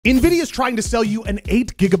NVIDIA is trying to sell you an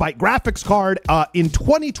 8GB graphics card in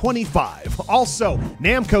 2025. Also,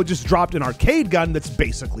 Namco just dropped an arcade gun that's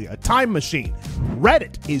basically a time machine.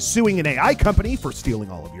 Reddit is suing an AI company for stealing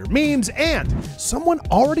all of your memes, and someone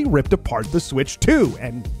already ripped apart the Switch 2.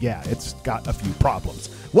 And yeah, it's got a few problems.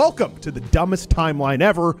 Welcome to the dumbest timeline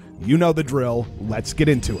ever. You know the drill. Let's get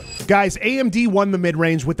into it. Guys, AMD won the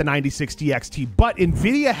mid-range with the 9060 XT, but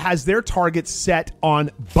NVIDIA has their target set on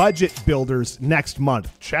budget builders next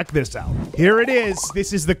month. Check this out. Here it is.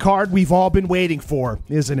 This is the card we've all been waiting for,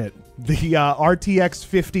 isn't it? The RTX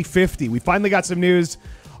 5050. We finally got some news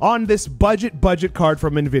on this budget card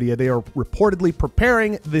from NVIDIA. They are reportedly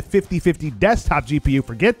preparing the 5050 desktop GPU.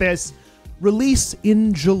 Forget this. Release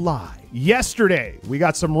in July. Yesterday, we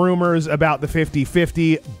got some rumors about the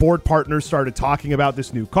 5050. Board partners started talking about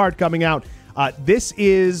this new card coming out. This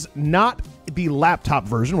is not the laptop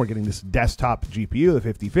version. We're getting this desktop GPU, the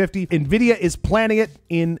 5050. NVIDIA is planning it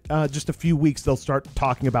in just a few weeks. They'll start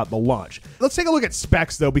talking about the launch. Let's take a look at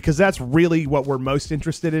specs, though, because that's really what we're most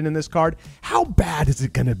interested in this card. How bad is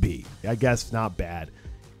it going to be? I guess not bad.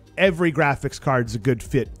 Every graphics card is a good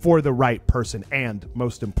fit for the right person and,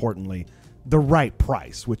 most importantly, the right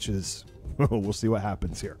price, which is, we'll see what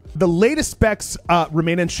happens here. The latest specs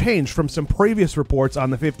remain unchanged from some previous reports on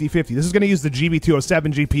the 5050. This is going to use the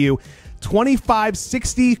GB207 GPU,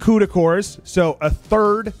 2560 CUDA cores, so a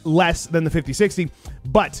third less than the 5060.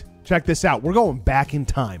 But check this out. We're going back in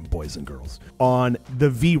time, boys and girls, on the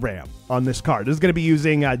VRAM on this card. This is going to be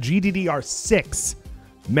using GDDR6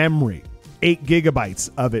 memory. 8 gigabytes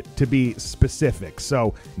of it to be specific.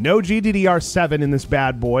 So no GDDR7 in this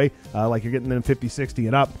bad boy, like you're getting in 5060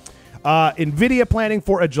 and up. NVIDIA planning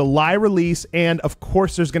for a July release, and of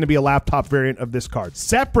course there's going to be a laptop variant of this card.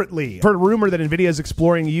 Separately, heard a rumor that NVIDIA is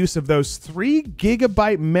exploring use of those 3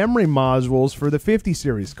 gigabyte memory modules for the 50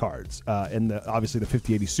 series cards, and obviously the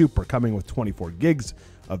 5080 Super coming with 24 gigs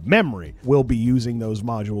of memory. We'll be using those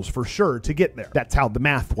modules for sure to get there. That's how the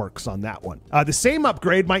math works on that one. The same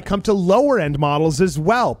upgrade might come to lower end models as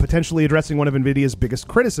well, potentially addressing one of NVIDIA's biggest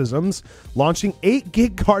criticisms, launching 8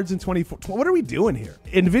 gig cards in 24. What are we doing here?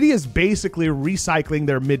 NVIDIA's basically recycling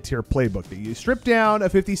their mid-tier playbook. You strip down a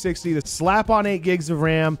 5060, slap on 8 gigs of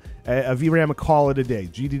RAM, a VRAM, and call it a day.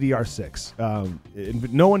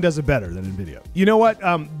 GDDR6. No one does it better than NVIDIA. You know what?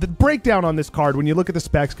 The breakdown on this card, when you look at the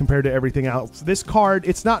specs compared to everything else, this card,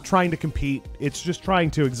 it's not trying to compete. It's just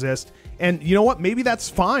trying to exist. And you know what? Maybe that's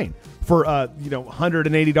fine for a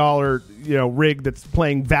 $180 rig that's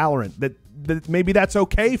playing Valorant. That maybe that's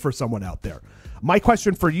okay for someone out there. My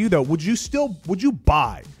question for you though, would you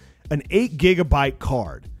buy an 8 gigabyte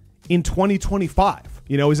card in 2025?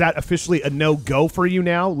 Is that officially a no-go for you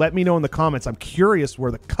now? Let me know in the comments. I'm curious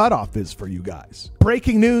where the cutoff is for you guys.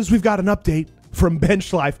 Breaking news, we've got an update from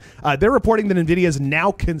BenchLife. They're reporting that NVIDIA is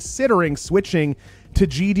now considering switching to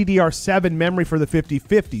GDDR7 memory for the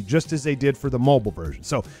 5050, just as they did for the mobile version.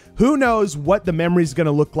 So who knows what the memory is going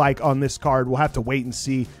to look like on this card. We'll have to wait and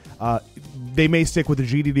see. They may stick with the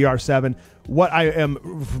GDDR7. What I am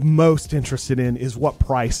most interested in is what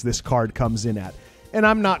price this card comes in at. And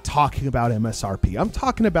I'm not talking about MSRP. I'm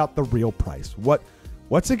talking about the real price.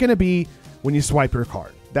 What's it going to be when you swipe your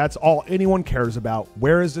card? That's all anyone cares about.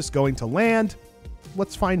 Where is this going to land?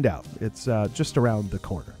 Let's find out. It's just around the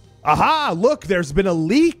corner. Aha! Look, there's been a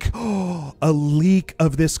leak. A leak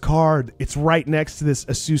of this card. It's right next to this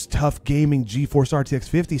Asus TUF Gaming GeForce RTX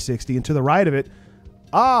 5060. And to the right of it,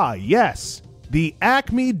 yes, the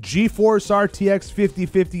Acme GeForce RTX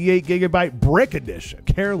 5058 gigabyte brick edition.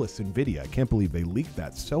 Careless NVIDIA. I can't believe they leaked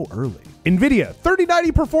that so early. NVIDIA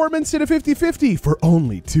 3090 performance in a 5050 for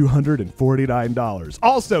only $249.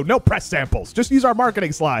 Also, no press samples. Just use our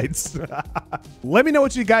marketing slides. Let me know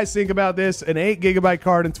what you guys think about this. An 8 gigabyte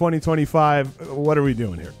card in 2025. What are we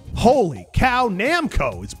doing here? Holy cow,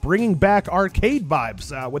 Namco is bringing back arcade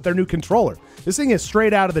vibes with their new controller. This thing is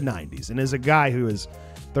straight out of the 90s, and as a guy who is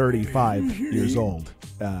 35 years old,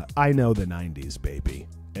 I know the 90s, baby.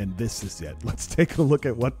 And this is it. Let's take a look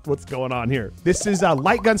at what's going on here. This is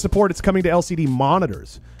light gun support. It's coming to LCD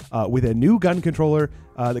monitors with a new gun controller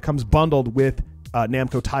that comes bundled with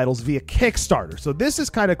Namco titles via Kickstarter. So this is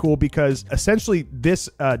kind of cool because essentially this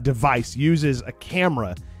device uses a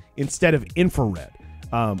camera instead of infrared.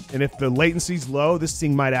 And if the latency's low, this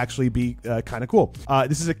thing might actually be kind of cool.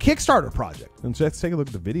 This is a Kickstarter project. And so let's take a look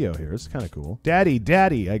at the video here. It's kind of cool.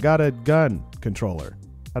 Daddy, I got a gun controller.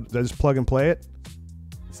 Did I just plug and play it?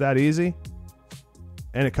 It's that easy.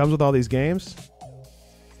 And it comes with all these games.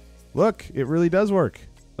 Look, it really does work.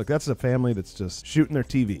 Look, that's a family that's just shooting their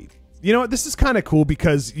TV. You know what? This is kind of cool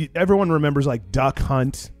because everyone remembers like Duck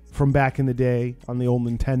Hunt from back in the day on the old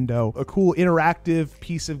Nintendo, a cool interactive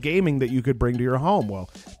piece of gaming that you could bring to your home. Well,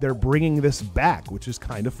 they're bringing this back, which is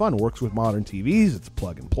kind of fun. Works with modern TVs. It's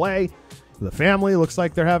plug and play. The family looks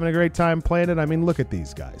like they're having a great time playing it. I mean, look at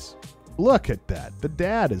these guys. Look at that. The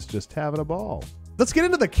dad is just having a ball. Let's get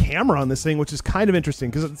into the camera on this thing, which is kind of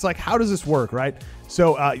interesting because it's like, how does this work, right?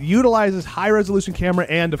 So utilizes high-resolution camera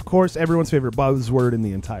and, of course, everyone's favorite buzzword in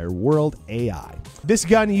the entire world, AI. This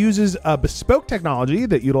gun uses a bespoke technology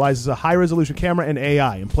that utilizes a high-resolution camera and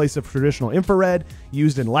AI in place of traditional infrared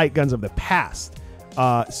used in light guns of the past.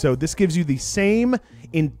 So this gives you the same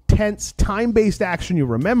intense time-based action you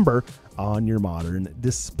remember on your modern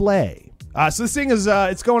display. So this thing is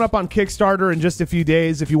it's going up on Kickstarter in just a few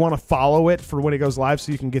days. If you want to follow it for when it goes live, so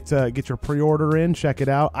you can get your pre-order in, check it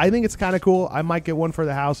out. I think it's kind of cool. I might get one for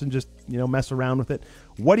the house and just mess around with it.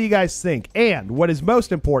 What do you guys think? And what is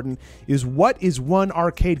most important is, what is one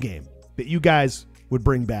arcade game that you guys would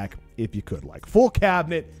bring back if you could? Like full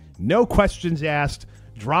cabinet, no questions asked.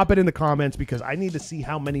 Drop it in the comments because I need to see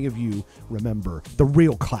how many of you remember the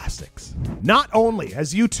real classics. Not only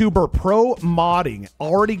has YouTuber Pro Modding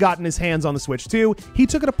already gotten his hands on the Switch 2, he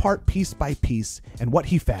took it apart piece by piece, and what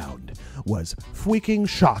he found was freaking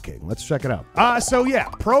shocking. Let's check it out. So yeah,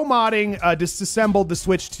 Pro Modding disassembled the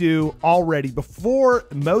Switch 2 already before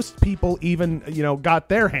most people even, got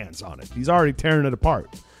their hands on it. He's already tearing it apart.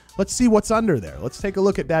 Let's see what's under there. Let's take a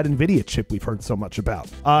look at that NVIDIA chip we've heard so much about.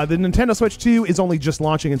 The Nintendo Switch 2 is only just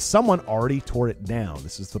launching and someone already tore it down.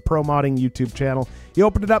 This is the Pro Modding YouTube channel. He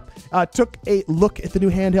opened it up, took a look at the new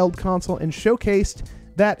handheld console and showcased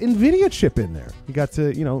that NVIDIA chip in there. He got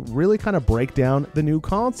to, really kind of break down the new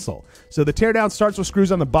console. So the teardown starts with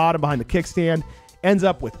screws on the bottom behind the kickstand, ends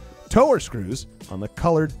up with tower screws on the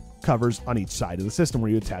colored covers on each side of the system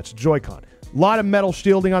where you attach the Joy-Con. A lot of metal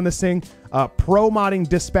shielding on this thing. Pro Modding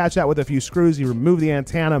dispatched that with a few screws. You remove the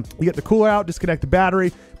antenna, you get the cooler out, disconnect the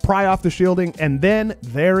battery, pry off the shielding, and then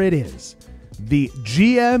there it is. The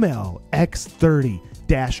GML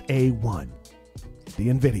X30-A1, the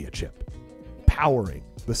NVIDIA chip, powering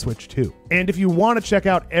the Switch 2. And if you want to check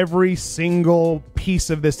out every single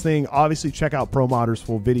piece of this thing, obviously check out Pro Modder's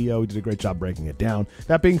full video. He did a great job breaking it down.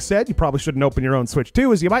 That being said, you probably shouldn't open your own Switch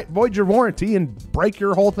 2 as you might void your warranty and break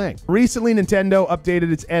your whole thing. Recently, Nintendo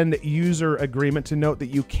updated its end user agreement to note that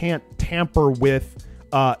you can't tamper with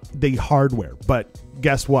the hardware. But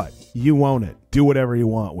guess what? You own it. Do whatever you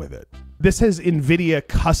want with it. This has NVIDIA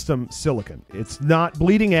custom silicon. It's not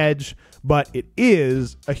bleeding edge, but it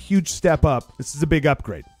is a huge step up. This is a big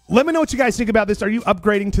upgrade. Let me know what you guys think about this. Are you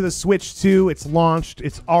upgrading to the Switch 2? It's launched,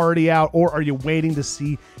 it's already out, or are you waiting to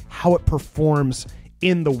see how it performs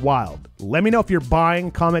in the wild? Let me know if you're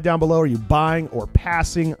buying. Comment down below. Are you buying or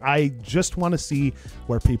passing? I just want to see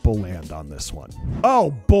where people land on this one.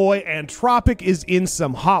 Oh boy, Antropic is in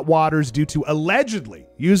some hot waters due to allegedly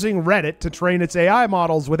using Reddit to train its AI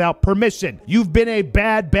models without permission. You've been a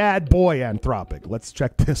bad, bad boy, Anthropic. Let's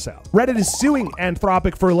check this out. Reddit is suing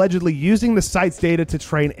Anthropic for allegedly using the site's data to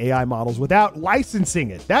train AI models without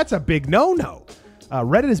licensing it. That's a big no-no.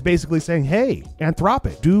 Reddit is basically saying, hey,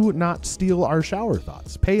 Anthropic, do not steal our shower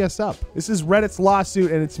thoughts. Pay us up. This is Reddit's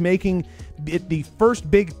lawsuit, and it's making it the first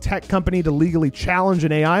big tech company to legally challenge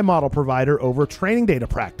an AI model provider over training data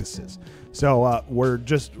practices. So we're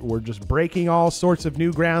just breaking all sorts of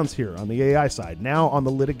new grounds here on the AI side. Now on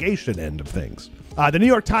the litigation end of things. The New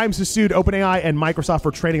York Times has sued OpenAI and Microsoft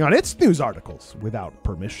for training on its news articles without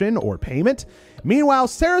permission or payment. Meanwhile,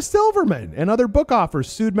 Sarah Silverman and other book authors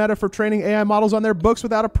sued Meta for training AI models on their books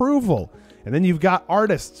without approval. And then you've got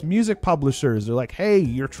artists, music publishers. They're like, hey,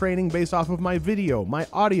 you're training based off of my video, my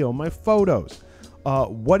audio, my photos.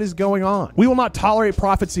 What is going on? We will not tolerate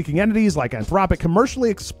profit-seeking entities like Anthropic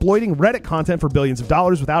commercially exploiting Reddit content for billions of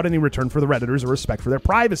dollars without any return for the Redditors or respect for their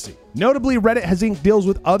privacy. Notably, Reddit has inked deals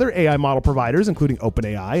with other AI model providers, including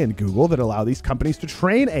OpenAI and Google, that allow these companies to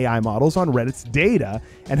train AI models on Reddit's data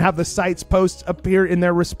and have the site's posts appear in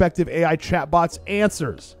their respective AI chatbots'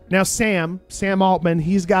 answers. Now, Sam Altman,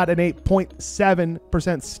 he's got an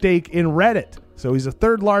 8.7% stake in Reddit. So he's the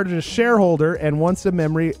third largest shareholder and once a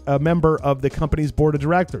member of the company's board of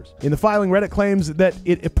directors. In the filing, Reddit claims that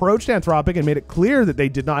it approached Anthropic and made it clear that they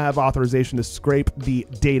did not have authorization to scrape the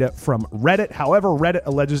data from Reddit. However, Reddit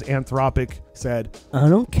alleges Anthropic said, I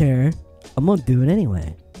don't care. I'm going to do it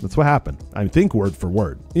anyway. That's what happened. I think word for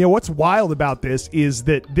word. You know, what's wild about this is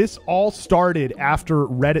that this all started after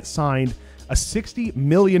Reddit signed a $60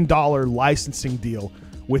 million licensing deal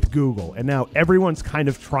with Google. And now everyone's kind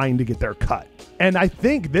of trying to get their cut. And I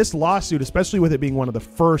think this lawsuit, especially with it being one of the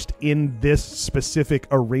first in this specific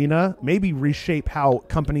arena, maybe reshape how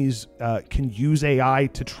companies can use AI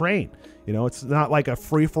to train. You know, it's not like a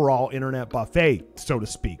free-for-all internet buffet, so to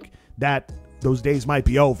speak. Those days might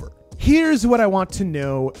be over. Here's what I want to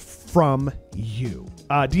know from you.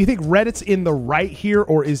 Do you think Reddit's in the right here,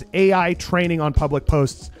 or is AI training on public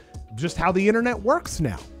posts just how the internet works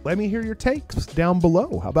now? Let me hear your takes down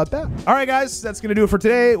below. How about that? All right, guys, that's going to do it for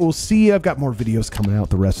today. We'll see you. I've got more videos coming out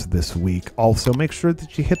the rest of this week. Also, make sure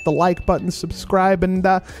that you hit the like button, subscribe, and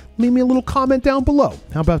leave me a little comment down below.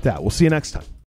 How about that? We'll see you next time.